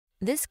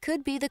This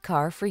could be the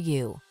car for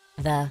you.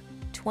 The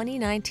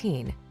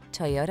 2019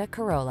 Toyota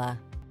Corolla.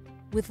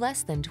 With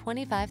less than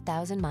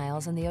 25,000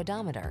 miles on the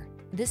odometer,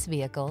 this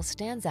vehicle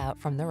stands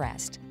out from the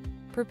rest.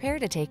 Prepare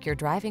to take your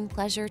driving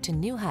pleasure to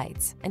new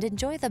heights and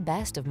enjoy the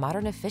best of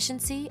modern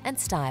efficiency and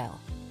style.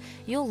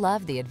 You'll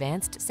love the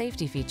advanced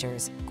safety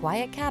features,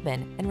 quiet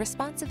cabin, and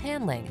responsive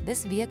handling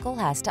this vehicle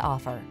has to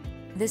offer.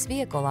 This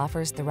vehicle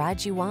offers the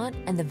ride you want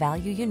and the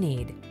value you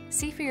need.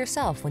 See for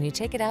yourself when you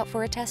take it out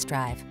for a test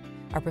drive.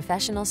 Our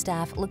professional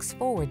staff looks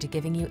forward to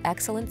giving you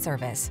excellent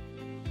service.